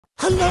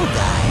Hello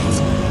guys,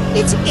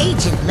 it's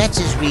Agent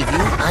Mecha's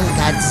review on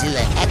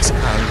Godzilla X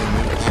Kong the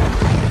New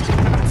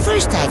Empire.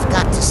 First I've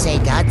got to say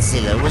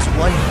Godzilla was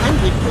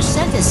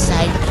 100% a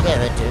side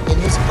character in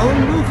his own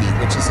movie,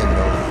 which is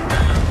annoying.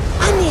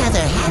 On the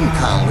other hand,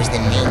 Kong was the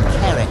main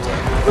character.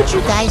 Would you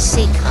guys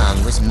say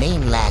Kong was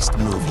main last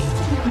movie?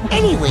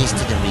 Anyways,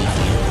 to the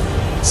review.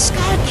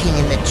 Scar King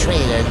in the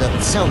trailer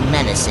looked so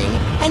menacing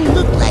and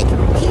looked like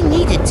he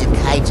needed to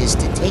kaijus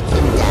to take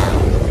him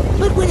down.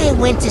 But when I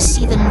went to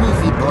see the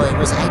movie, boy,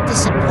 was I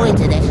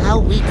disappointed at how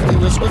weak he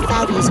was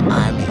without his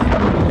army.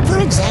 For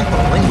example,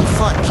 when he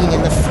fought King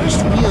in the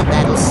first real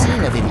battle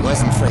scene of it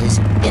wasn't for his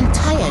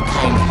entire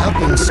kind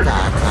helping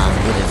Scar, Kong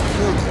would have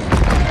killed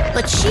him.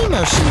 But she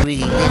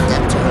really lived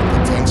up to her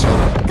potential.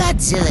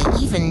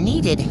 Godzilla even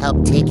needed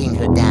help taking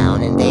her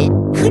down, and they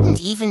couldn't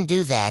even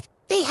do that.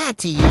 They had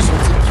to use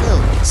her to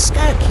kill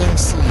Scar King,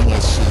 seeing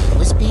as she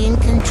was being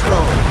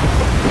controlled.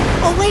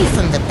 Away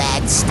from the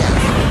bad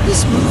stuff,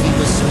 this movie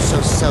was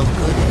so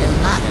good and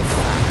a lot of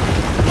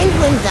fun. And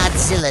when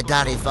Godzilla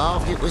got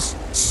evolved, it was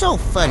so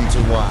fun to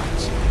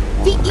watch.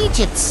 The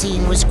Egypt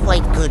scene was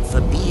quite good for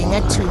being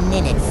a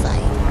 2-minute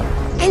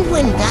fight. And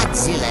when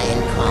Godzilla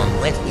and Kong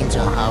went into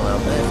Hollow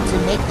Earth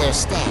to make their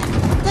stand,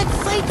 that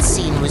fight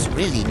scene was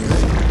really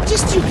good.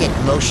 Just you get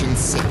motion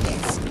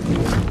sickness.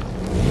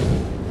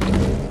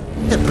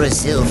 The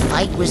Brazil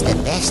fight was the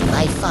best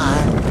by far.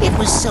 It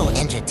was so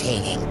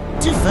entertaining.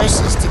 2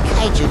 versus to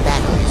kaiju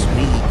battle is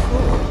really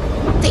cool.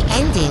 The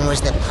ending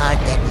was the part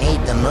that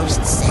made the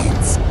most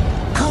sense.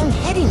 Kong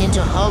heading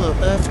into Hollow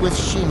Earth with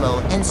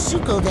Shimo and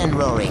Zuko then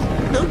roaring.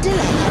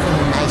 Godzilla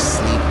having a nice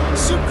sleep.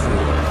 So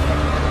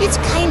cruel. It's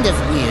kind of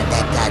weird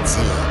that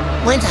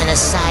Godzilla went on a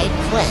side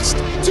quest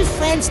to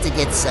France to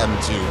get some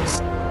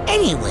Jews.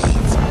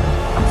 Anyways,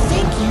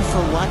 thank you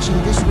for watching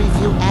this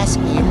review. Ask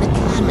me in the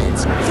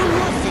comments for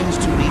more things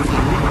to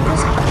review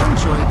because I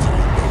enjoy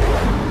doing it.